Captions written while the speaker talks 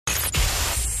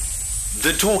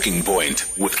The Talking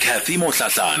Point with Kathy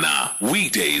Mohlahlana.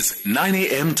 Weekdays, 9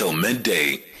 a.m. till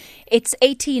midday. It's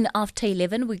 18 after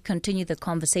 11. We continue the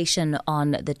conversation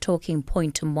on the Talking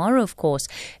Point tomorrow, of course,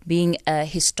 being a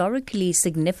historically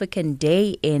significant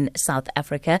day in South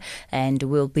Africa, and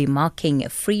we'll be marking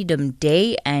Freedom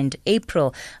Day and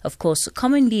April, of course,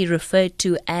 commonly referred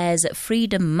to as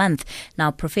Freedom Month.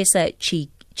 Now, Professor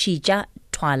Chitja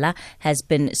Twala has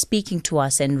been speaking to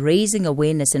us and raising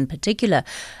awareness in particular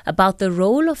about the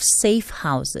role of safe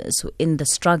houses in the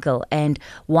struggle and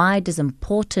why it is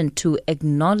important to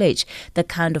acknowledge the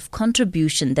kind of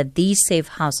contribution that these safe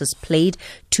houses played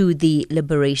to the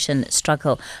liberation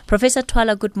struggle. Professor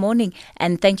Twala, good morning,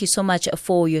 and thank you so much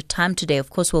for your time today. Of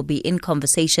course, we'll be in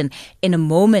conversation in a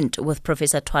moment with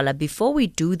Professor Twala. Before we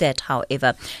do that,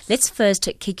 however, let's first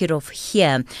kick it off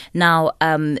here. Now,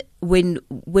 when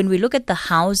we look at the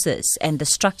houses and the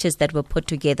structures that were put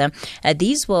together,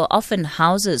 these were often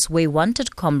houses where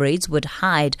wanted comrades would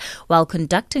hide while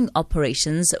conducting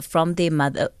operations from their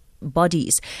mother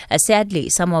bodies. Sadly,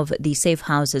 some of the safe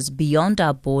houses beyond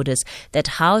our borders that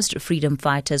housed freedom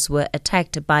fighters were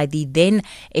attacked by the then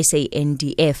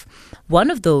SANDF. One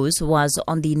of those was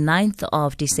on the 9th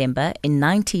of December in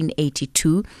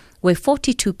 1982, where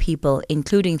 42 people,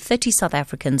 including 30 South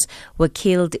Africans, were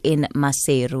killed in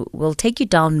Maseru. We'll take you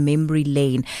down memory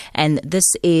lane, and this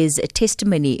is a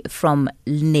testimony from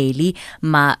Nellie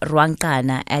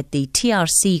Marwanqana at the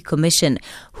TRC Commission,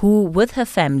 who, with her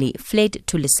family, fled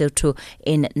to Lesotho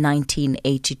in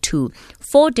 1982.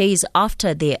 4 days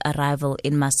after their arrival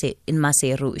in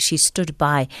Maseru, she stood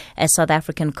by as South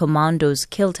African commandos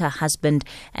killed her husband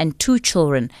and 2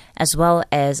 children, as well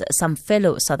as some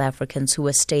fellow South Africans who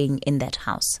were staying in that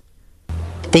house.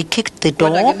 They kicked the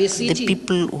door, the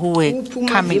people who were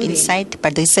coming inside,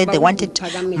 but they said they wanted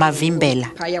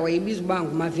Mavimbela.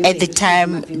 At the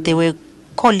time, they were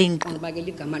calling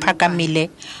Pakamile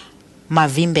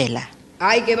Mavimbela.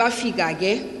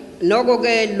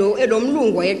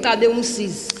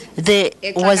 There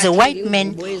was a white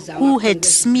man who had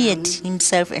smeared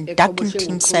himself and darkened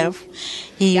himself.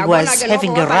 He was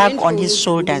having a rug on his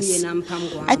shoulders.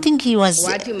 I think he was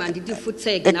at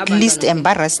least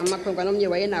embarrassed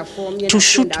to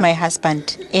shoot my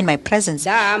husband in my presence.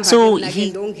 So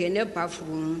he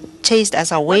chased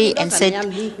us away and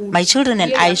said, my children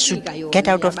and I should get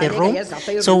out of the room.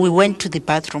 So we went to the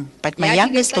bathroom. But my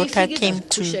youngest daughter came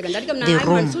to the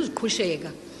room.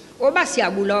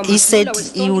 He said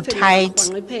he would hide.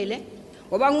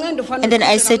 And then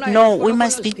I said, no, we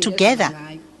must be together,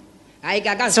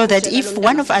 so that if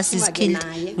one of us is killed,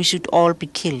 we should all be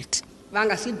killed.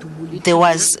 There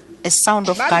was a sound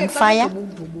of gunfire,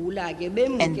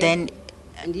 and then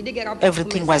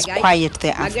everything was quiet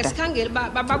thereafter.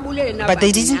 But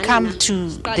they didn't come to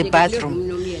the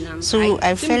bathroom. So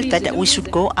I felt that we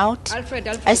should go out.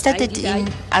 I started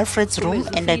in Alfred's room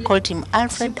and I called him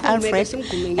Alfred,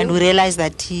 and we realized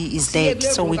that he is dead.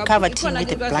 So we covered him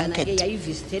with a blanket.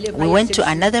 We went to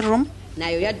another room.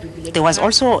 There was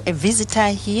also a visitor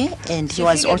here, and he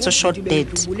was also shot dead.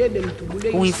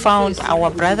 We found our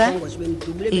brother,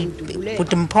 he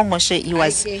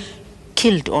was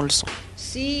killed also.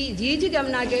 I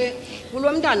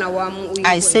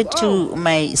said to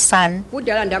my son,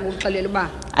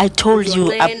 I told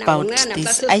you about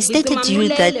this. I stated to you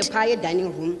that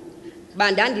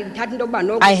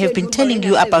I have been telling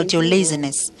you about your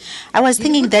laziness. I was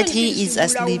thinking that he is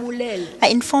asleep. I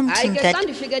informed him that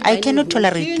I cannot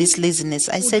tolerate this laziness.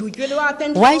 I said,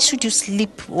 why should you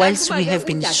sleep whilst we have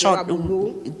been shot?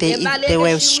 There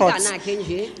were shots.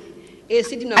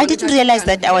 I didn't realize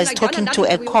that I was talking to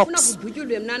a corpse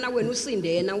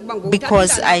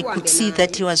because I could see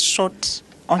that he was shot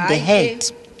on the head.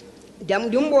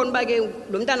 And the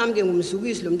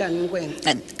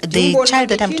child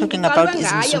that I'm talking about is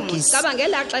Mzukis.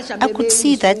 I could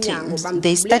see that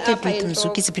they started with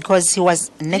Mzukis because he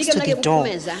was next to the door.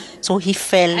 So he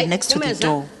fell next to the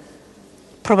door.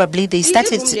 Probably they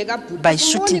started by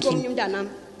shooting him.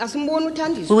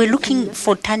 We were looking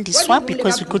for Tandiswa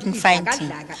because we couldn't find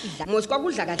him.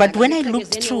 But when I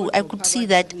looked through, I could see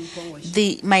that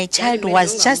my child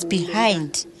was just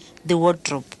behind the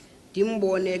wardrobe.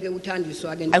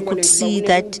 I could see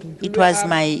that it was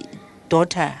my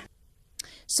daughter.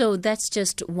 So that's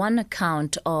just one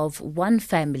account of one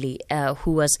family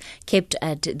who was kept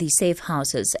at the safe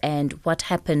houses and what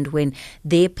happened when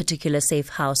their particular safe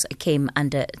house came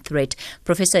under threat.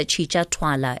 Professor Chitja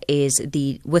Twala is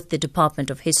with the Department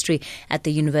of History at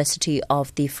the University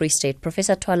of the Free State.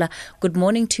 Professor Twala, good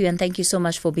morning to you, and thank you so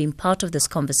much for being part of this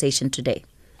conversation today.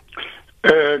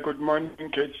 Good morning,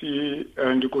 Katie,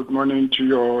 and good morning to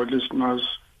your listeners.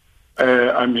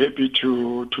 I'm happy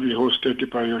to be hosted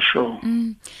by your show.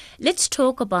 Let's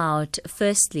talk about,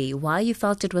 firstly, why you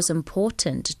felt it was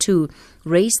important to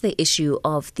raise the issue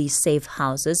of these safe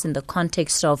houses in the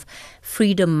context of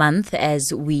Freedom Month,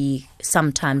 as we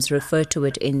sometimes refer to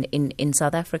it in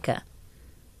South Africa.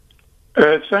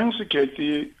 Thanks,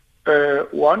 Kathy.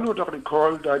 One would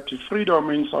recall that freedom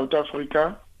in South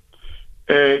Africa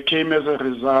came as a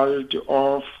result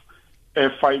of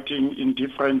fighting in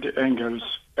different angles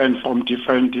and from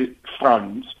different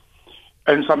fronts.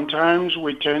 And sometimes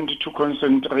we tend to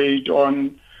concentrate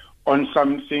on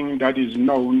something that is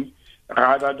known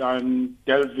rather than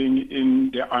delving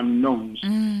in the unknowns.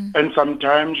 And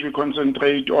sometimes we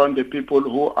concentrate on the people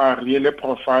who are really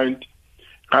profiled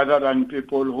rather than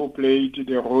people who played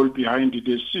the role behind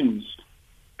the scenes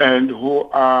and who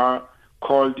are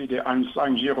called the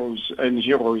unsung heroes and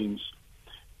heroines.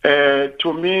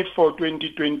 To me, for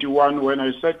 2021, when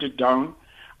I sat it down,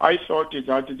 I thought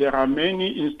that there are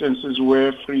many instances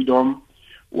where freedom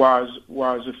was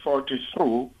fought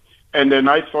through, and then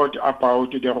I thought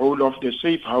about the role of the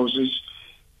safe houses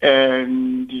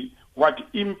and what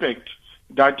impact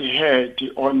that had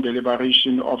on the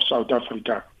liberation of South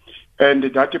Africa. And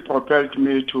that propelled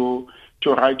me to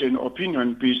write an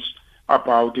opinion piece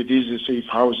about these safe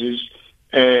houses,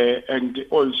 and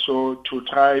also to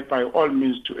try by all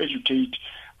means to educate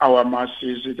our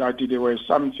masses that there was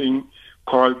something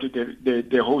called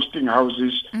the hosting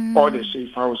houses or the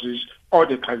safe houses or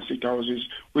the transit houses,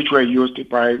 which were used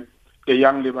by the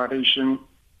young liberation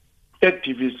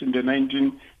activists in the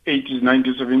 1980s,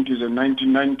 1970s, and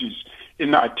 1990s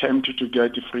in an attempt to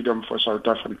get freedom for South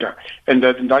Africa. And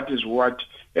that is what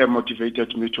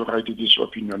motivated me to write this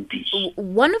opinion piece.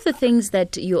 One of the things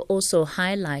that you're also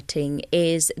highlighting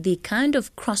is the kind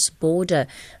of cross-border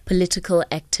political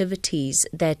activities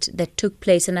that took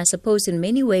place, and I suppose in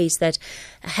many ways that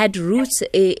had roots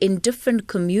in different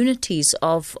communities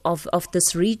of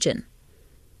this region.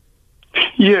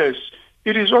 Yes,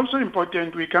 it is also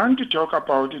important. We can't talk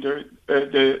about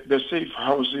the safe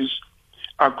houses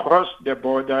across the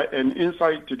border and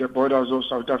inside the borders of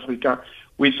South Africa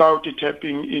without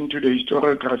tapping into the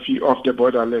historiography of the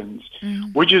borderlands,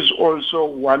 which is also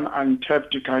one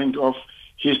untapped kind of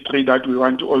history that we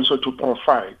want also to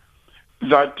profile.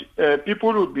 That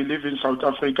people would believe in South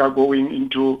Africa going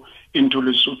into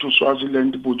Lesotho,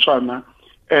 Swaziland, Botswana,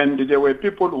 and there were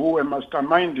people who were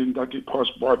masterminding that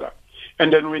cross-border.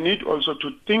 And then we need also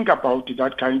to think about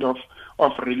that kind of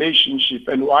relationship,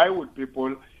 and why would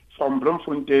people from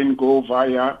Bloemfontein go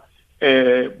via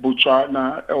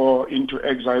Botswana or into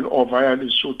exile or via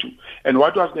Lesotho? And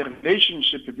what was the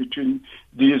relationship between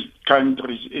these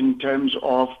countries in terms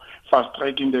of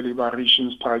fast-tracking the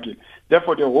liberation struggle?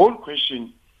 Therefore, the whole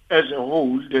question as a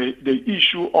whole, the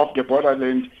issue of the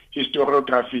borderland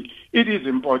historiography, it is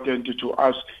important to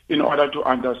us in order to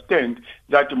understand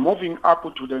that moving up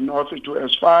to the north to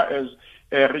as far as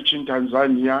reaching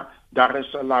Tanzania, Dar es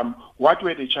Salaam, what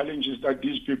were the challenges that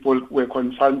these people were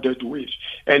confronted with?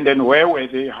 And then where were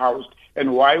they housed?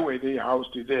 And why were they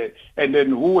housed there? And then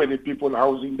who were the people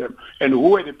housing them? And who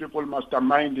were the people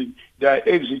masterminding their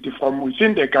exit from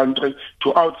within the country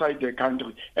to outside the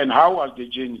country? And how was the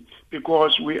journey?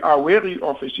 Because we are wary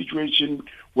of a situation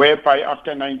whereby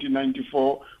after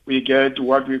 1994, we get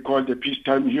what we call the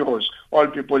peacetime heroes, all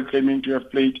people claiming to have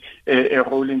played a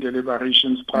role in the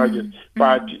liberation struggle.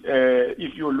 But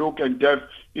if you look and delve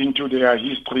into their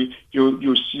history,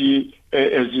 you see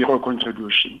a zero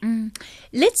contribution.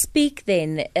 Let's speak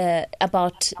then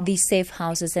about these safe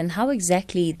houses and how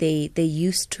exactly they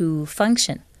used to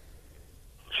function.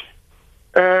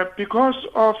 Because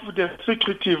of the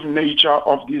secretive nature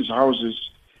of these houses,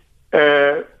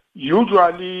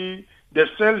 usually the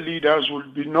cell leaders will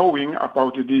be knowing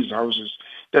about these houses.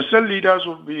 The cell leaders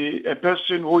will be a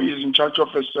person who is in charge of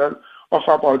a cell of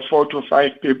about 4 to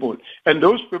 5 people. And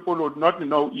those people would not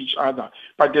know each other,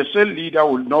 but the cell leader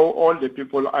will know all the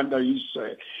people under his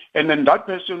cell. And then that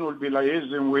person will be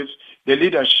liaising with the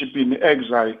leadership in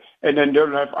exile, and then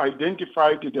they'll have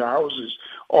identified the houses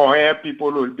or where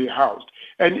people will be housed.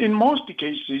 And in most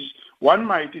cases, one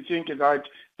might think that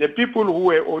the people who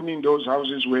were owning those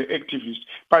houses were activists,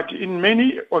 but in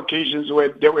many occasions where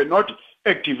they were not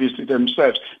activists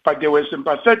themselves, but they were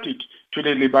sympathetic to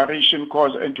the liberation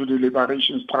cause and to the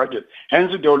liberation struggle.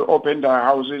 Hence, they will open their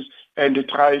houses and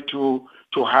try to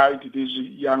hide these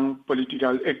young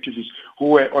political activists who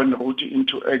were en route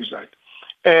into exile.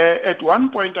 At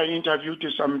one point, I interviewed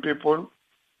some people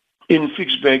in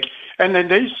Fixburg, and then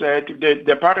they said that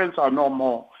the parents are no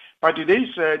more. But they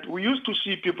said, we used to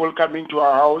see people coming to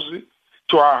our house,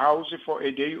 to our house for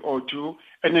a day or two,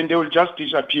 and then they will just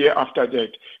disappear after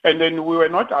that. And then we were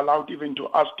not allowed even to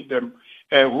ask them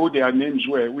who their names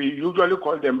were. We usually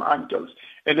call them uncles.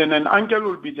 And then an uncle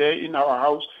will be there in our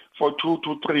house for 2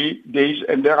 to 3 days,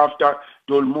 and thereafter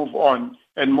they'll move on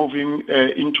and moving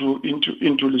into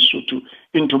Lesotho,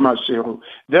 into Maseru.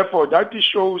 Therefore, that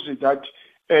shows that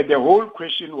the whole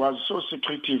question was so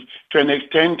secretive to an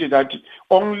extent that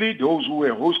only those who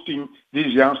were hosting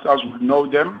these youngsters would know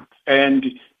them, and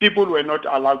people were not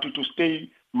allowed to stay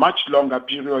much longer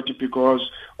period because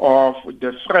of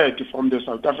the threat from the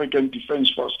South African Defence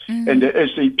Force and the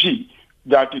SAP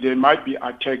that they might be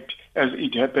attacked as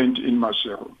it happened in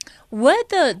Maseru. Were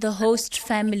the host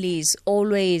families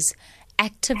always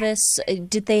activists?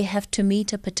 Did they have to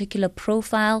meet a particular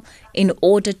profile in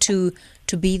order to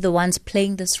be the ones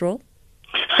playing this role?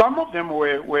 Some of them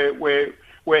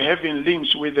were having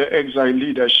links with the exile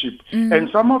leadership, and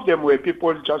some of them were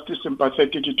people just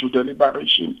sympathetic to the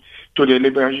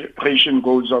liberation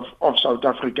goals of South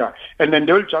Africa, and then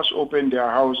they'll just open their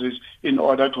houses in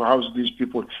order to house these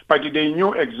people. But they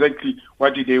knew exactly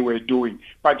what they were doing.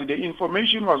 But the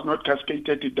information was not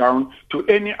cascaded down to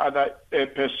any other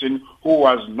person who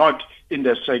was not in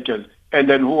the circle, and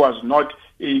then who was not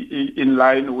in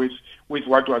line with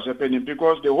what was happening,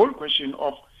 because the whole question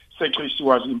of secrecy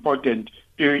was important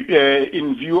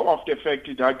in view of the fact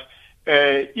that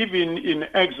even in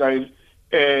exile,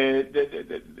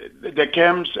 the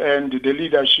camps and the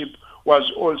leadership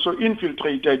was also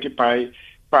infiltrated by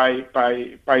the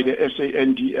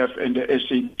SANDF and the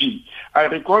SAP. I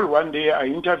recall one day I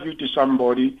interviewed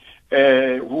somebody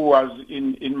who was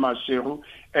in Maseru,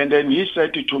 and then he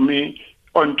said to me,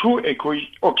 on 2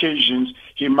 occasions,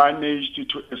 he managed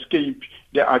to escape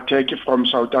the attack from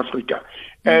South Africa.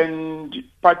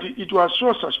 But it was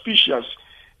so suspicious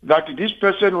that this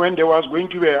person, when there was going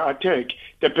to be an attack,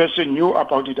 the person knew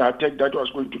about the attack that was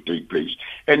going to take place.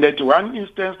 And at one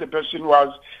instance, the person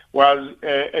was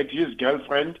at his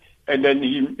girlfriend, and then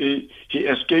he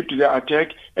escaped the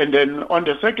attack. And then on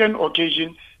the second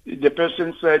occasion, the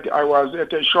person said, I was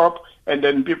at a shop, and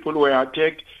then people were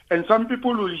attacked. And some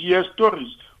people will hear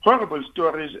stories, horrible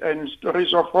stories and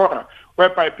stories of horror,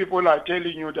 whereby people are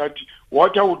telling you that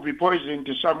water would be poisoned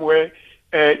somewhere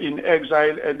in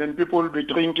exile, and then people will be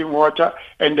drinking water,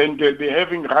 and then they'll be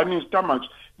having running stomachs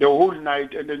the whole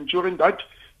night. And then during that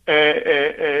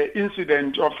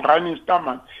incident of running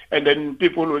stomach, and then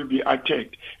people will be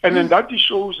attacked. And then that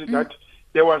shows that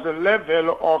there was a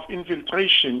level of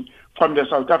infiltration from the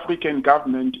South African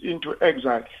government into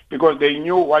exile, because they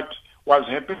knew what was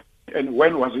happening and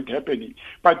when was it happening.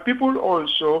 But people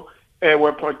also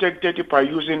were protected by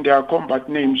using their combat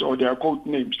names or their code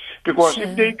names, because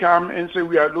if they come and say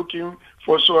we are looking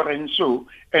for so and so,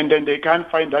 and then they can't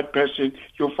find that person,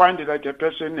 you find that the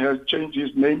person has changed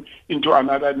his name into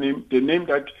another name, the name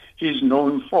that he's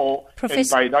known for, and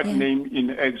by that name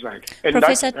in exile. And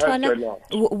Professor Twala,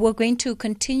 we're going to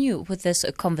continue with this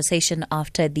conversation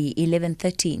after the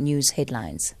 11:30 news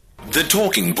headlines. The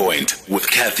Talking Point with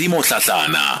Kathy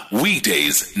Mohlahlana.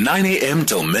 Weekdays, 9 a.m.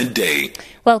 till midday.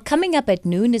 Well, coming up at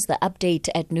noon is the update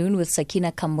at noon with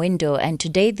Sakina Kamwendo, and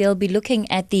today they'll be looking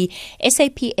at the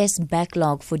SAPS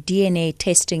backlog for DNA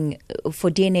testing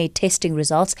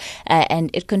results, and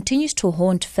it continues to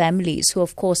haunt families who,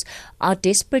 of course, are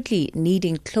desperately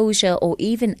needing closure or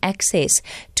even access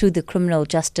to the criminal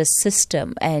justice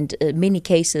system, and many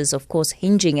cases, of course,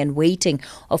 hinging and waiting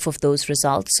off of those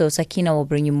results. So Sakina will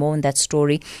bring you more on that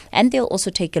story, and they'll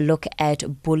also take a look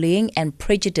at bullying and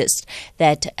prejudice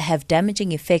that have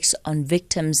damaging effects on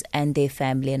victims and their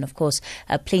family, and of course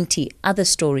plenty other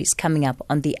stories coming up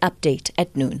on the update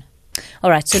at noon. All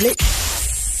right, so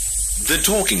let's The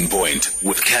Talking Point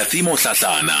with Kathy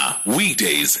Mohlahlana.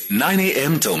 Weekdays 9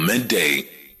 a.m. till midday.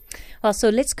 Well, so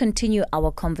let's continue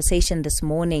our conversation this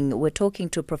morning. We're talking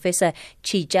to Professor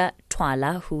Chitja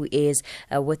Twala, who is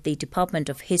with the Department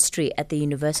of History at the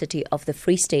University of the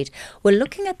Free State. We're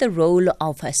looking at the role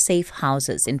of safe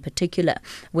houses, in particular,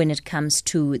 when it comes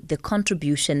to the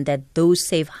contribution that those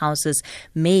safe houses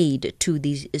made to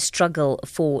the struggle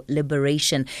for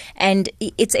liberation. And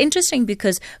it's interesting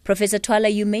because, Professor Twala,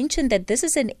 you mentioned that this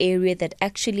is an area that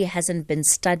actually hasn't been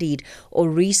studied or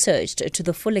researched to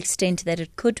the full extent that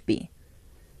it could be.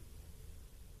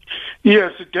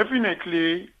 Yes,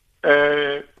 definitely.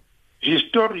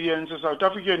 Historians, South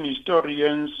African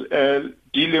historians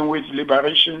dealing with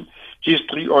liberation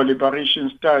history or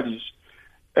liberation studies,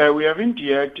 we haven't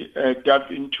yet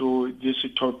delved into this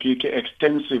topic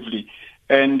extensively.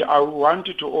 And I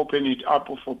wanted to open it up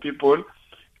for people.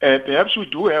 Perhaps we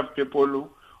do have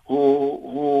people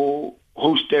who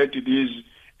hosted these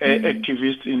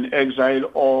activists in exile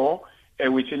or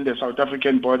within the South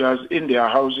African borders in their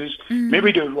houses.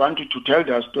 Maybe they wanted to tell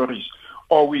their stories.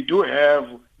 Or we do have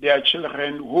their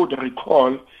children who would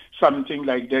recall something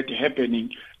like that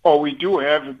happening. Or we do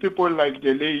have people like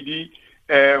the lady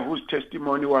whose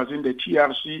testimony was in the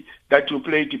TRC that you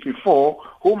played before,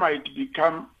 who might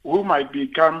become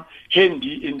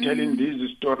handy in telling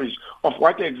these stories of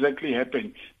what exactly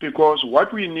happened. Because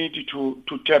what we need to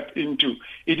tap into,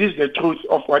 it is the truth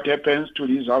of what happens to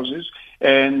these houses,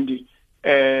 and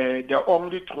the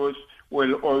only truth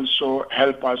will also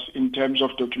help us in terms of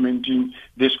documenting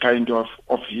this kind of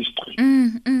history.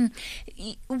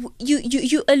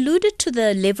 You alluded to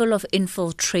the level of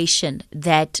infiltration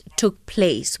that took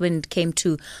place when it came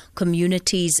to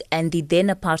communities and the then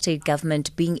apartheid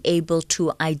government being able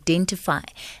to identify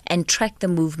and track the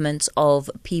movements of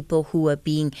people who were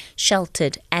being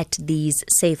sheltered at these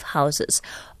safe houses.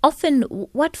 Often,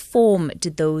 what form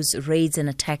did those raids and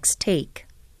attacks take?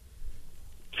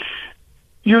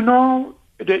 You know,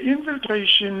 the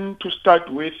infiltration to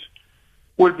start with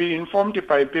will be informed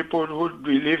by people who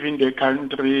live in the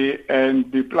country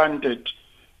and be planted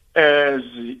as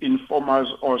informers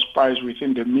or spies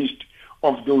within the midst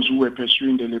of those who were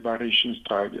pursuing the liberation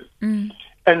struggle.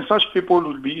 And such people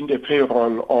will be in the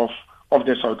payroll of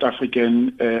the South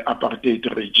African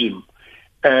apartheid regime.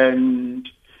 And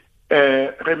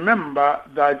remember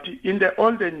that in the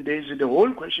olden days, the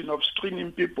whole question of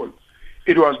screening people,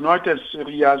 it was not as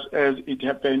serious as it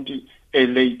happened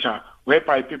later,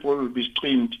 whereby people will be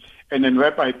screened and then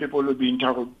whereby people will be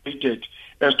interrogated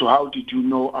as to how did you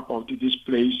know about this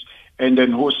place and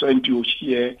then who sent you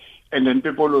here, and then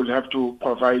people will have to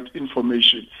provide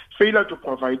information. Failure to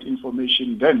provide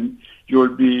information, then you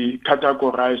will be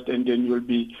categorized and then you will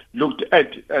be looked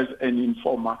at as an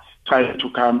informer trying to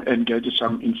come and get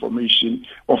some information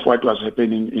of what was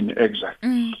happening in exile.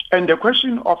 And the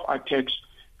question of attacks,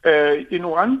 in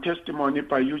one testimony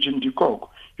by Eugene de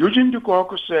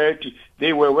Kock said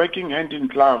they were working hand in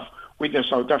glove with the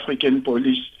South African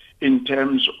police in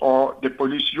terms of the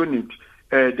police unit,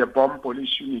 the bomb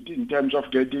police unit, in terms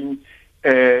of getting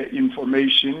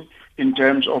information, in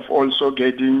terms of also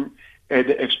getting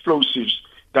the explosives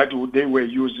that they were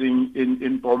using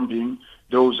in bombing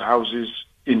those houses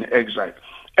in exile.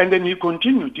 And then he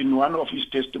continued in one of his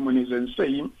testimonies and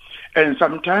saying, and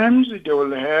sometimes they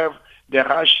will have the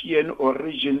Russian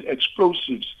origin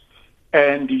explosives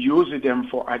and use them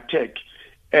for attack.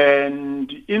 And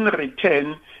in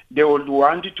return, they would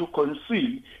want to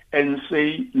conceal and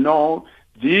say, no,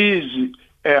 these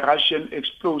Russian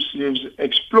explosives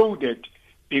exploded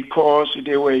because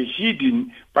they were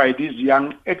hidden by these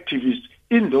young activists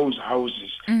in those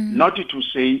houses, not to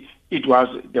say it was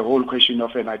the whole question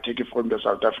of an attack from the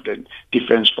South African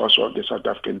Defence Force or the South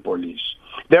African Police.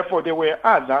 Therefore, there were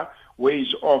other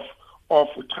ways of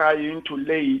trying to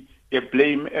lay the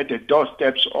blame at the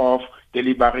doorsteps of the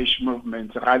liberation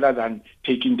movement rather than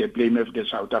taking the blame of the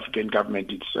South African government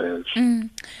itself.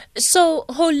 So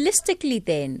holistically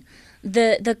then,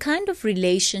 the kind of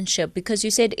relationship, because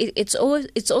you said it's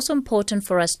also important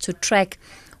for us to track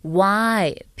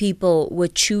why people were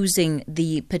choosing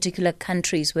the particular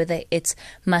countries, whether it's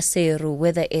Maseru,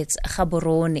 whether it's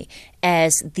Gaborone,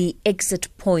 as the exit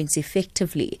points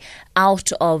effectively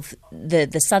out of the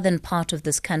southern part of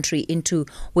this country into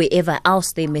wherever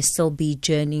else they may still be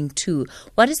journeying to.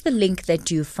 What is the link that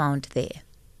you found there?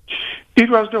 It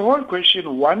was the whole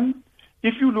question. One,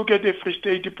 if you look at the Free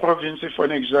State province, for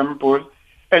an example,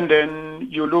 and then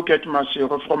you look at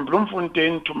Maseru, from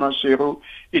Bloemfontein to Maseru,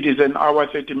 it is an hour,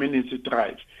 30 minutes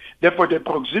drive. Therefore, the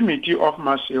proximity of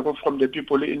Maseru from the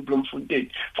people in Bloemfontein,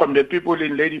 from the people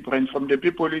in Ladybrand, from the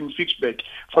people in Ficksburg,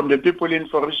 from the people in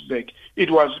Forestburg,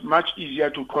 it was much easier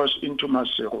to cross into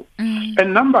Maseru.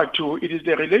 And number two, it is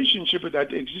the relationship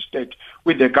that existed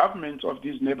with the governments of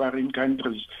these neighboring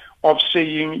countries of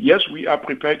saying, yes, we are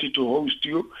prepared to host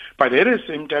you, but at the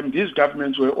same time, these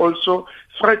governments were also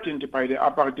threatened by the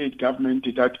apartheid government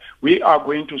that we are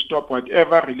going to stop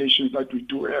whatever relations that we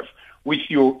do have with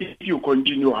you if you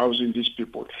continue housing these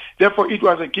people. Therefore, it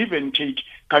was a give and take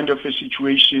kind of a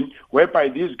situation whereby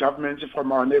these governments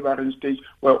from our neighboring states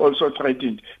were also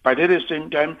threatened. But at the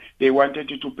same time, they wanted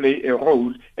to play a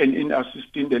role in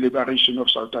assisting the liberation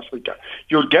of South Africa.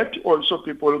 You get also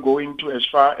people going to as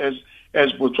far as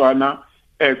Botswana,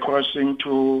 crossing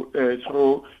through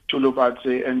to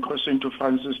Lubatse and crossing to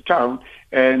Francistown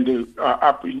and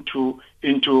up into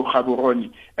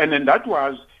Gaborone. And then that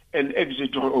was an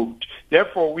exit road.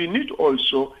 Therefore, we need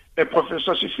also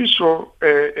Professor Sifiso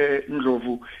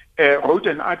Ndlovu wrote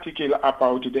an article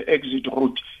about the exit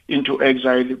route into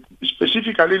exile,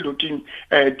 specifically looking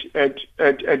at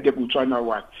the Botswana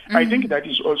one. I think that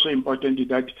is also important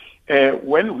that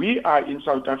when we are in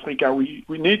South Africa, we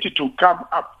need to come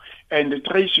up and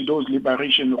trace those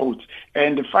liberation routes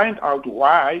and find out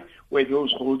why were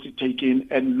those routes taken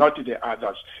and not the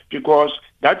others, because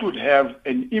that would have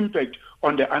an impact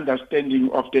on the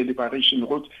understanding of the liberation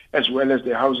route as well as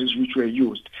the houses which were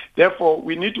used. Therefore,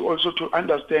 we need to also to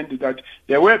understand that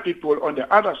there were people on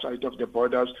the other side of the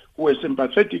borders who were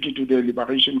sympathetic to the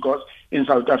liberation cause in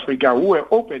South Africa, who were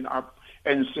open up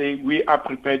and say we are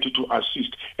prepared to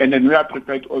assist, and then we are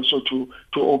prepared also to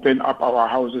open up our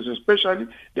houses, especially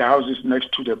the houses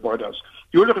next to the borders.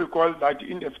 You will recall that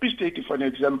in the Free State, for an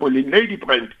example, in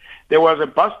Ladybrand, there was a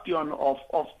bastion of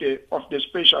the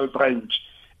special branch.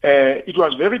 It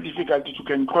was very difficult to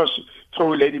can cross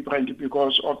through Ladybrand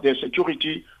because of the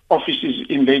security offices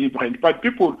in Ladybrand, but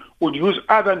people would use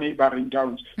other neighboring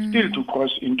towns still to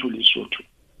cross into Lesotho.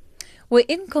 We're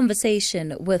in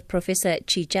conversation with Professor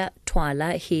Chitja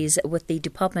Twala. He's with the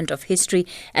Department of History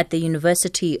at the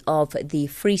University of the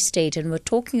Free State, and we're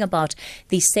talking about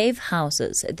the safe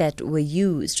houses that were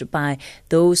used by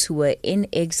those who were in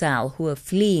exile, who were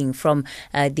fleeing from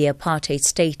the apartheid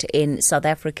state in South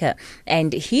Africa.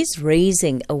 And he's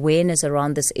raising awareness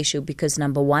around this issue because,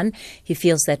 number one, he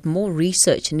feels that more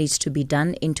research needs to be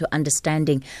done into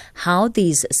understanding how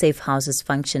these safe houses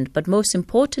functioned, but most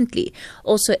importantly,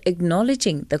 also acknowledging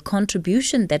the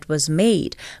contribution that was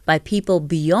made by people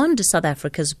beyond South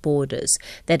Africa's borders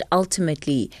that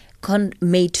ultimately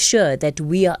made sure that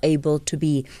we are able to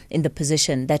be in the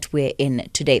position that we're in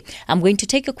today. I'm going to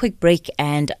take a quick break,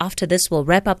 and after this we'll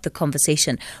wrap up the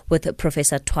conversation with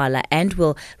Professor Twala, and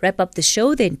we'll wrap up the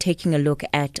show then taking a look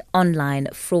at online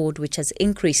fraud, which has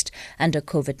increased under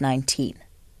COVID-19.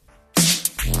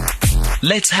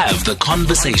 Let's have the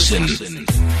conversation.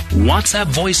 WhatsApp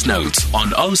voice notes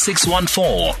on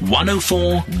 0614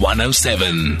 104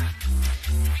 107.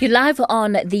 You're live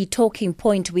on the Talking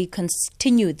Point. We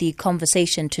continue the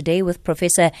conversation today with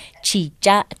Professor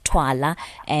Chitja Twala,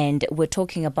 and we're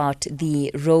talking about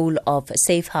the role of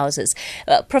safe houses.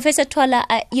 Professor Twala,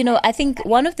 I think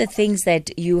one of the things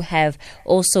that you have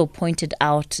also pointed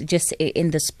out just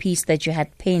in this piece that you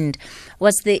had penned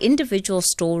was the individual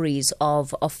stories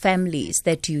of families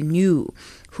that you knew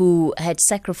who had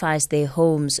sacrificed their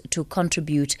homes to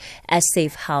contribute as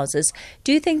safe houses.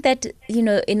 Do you think that,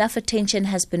 enough attention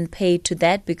has been paid to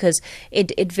that? Because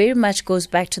it very much goes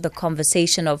back to the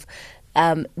conversation of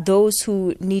those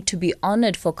who need to be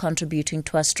honored for contributing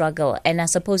to our struggle, and I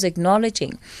suppose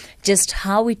acknowledging just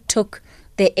how it took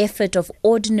the effort of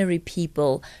ordinary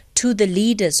people to the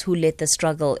leaders who led the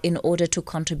struggle in order to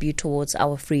contribute towards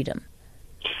our freedom.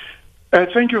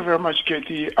 Thank you very much,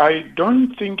 Katie. I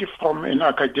don't think from an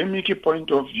academic point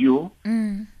of view,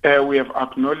 we have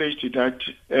acknowledged that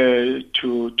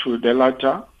to the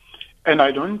latter. And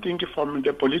I don't think from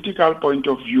the political point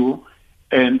of view,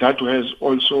 and that has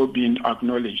also been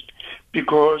acknowledged.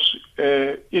 Because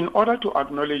in order to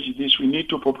acknowledge this, we need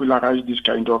to popularize this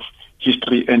kind of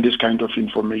history and this kind of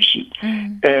information.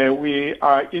 We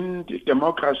are in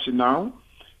democracy now,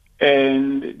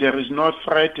 and there is no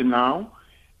threat now.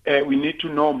 We need to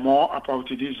know more about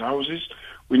these houses.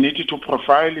 We need to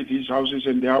profile these houses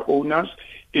and their owners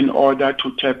in order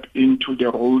to tap into the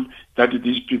role that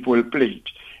these people played.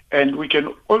 And we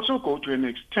can also go to an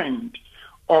extent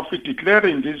of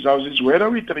declaring these houses,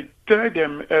 whether we declare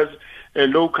them as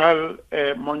local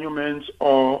monuments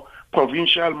or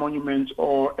provincial monuments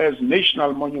or as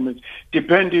national monuments,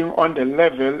 depending on the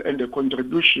level and the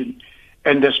contribution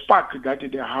and the spark that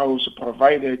the house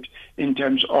provided in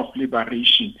terms of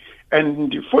liberation.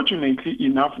 And fortunately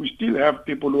enough, we still have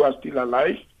people who are still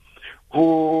alive,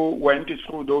 who went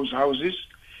through those houses,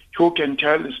 who can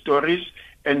tell stories,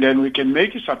 and then we can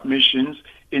make submissions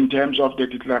in terms of the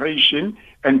declaration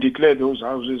and declare those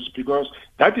houses, because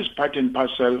that is part and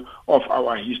parcel of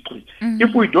our history.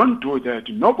 If we don't do that,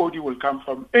 nobody will come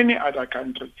from any other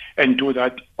country and do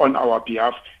that on our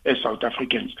behalf as South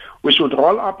Africans. We should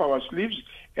roll up our sleeves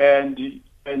and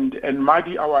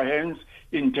muddy our hands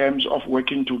in terms of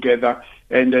working together,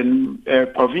 and then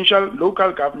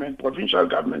local government, provincial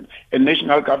government, and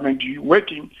national government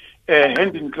working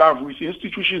hand in glove with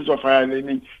institutions of higher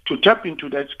learning to tap into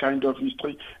that kind of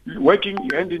history, working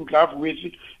hand in glove with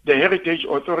the heritage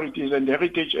authorities and the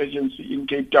heritage agency in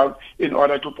Cape Town in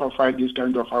order to provide these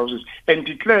kind of houses and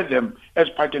declare them as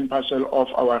part and parcel of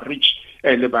our rich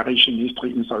liberation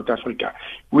history in South Africa.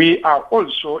 We are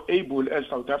also able, as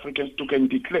South Africans, to can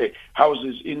declare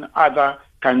houses in other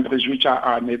countries which are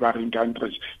our neighboring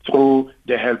countries through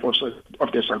the help of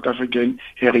the South African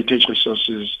Heritage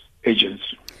Resources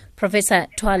Agency. Professor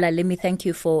Twala, let me thank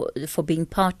you for being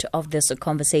part of this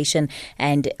conversation,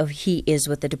 and he is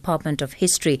with the Department of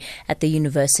History at the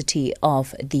University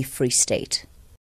of the Free State.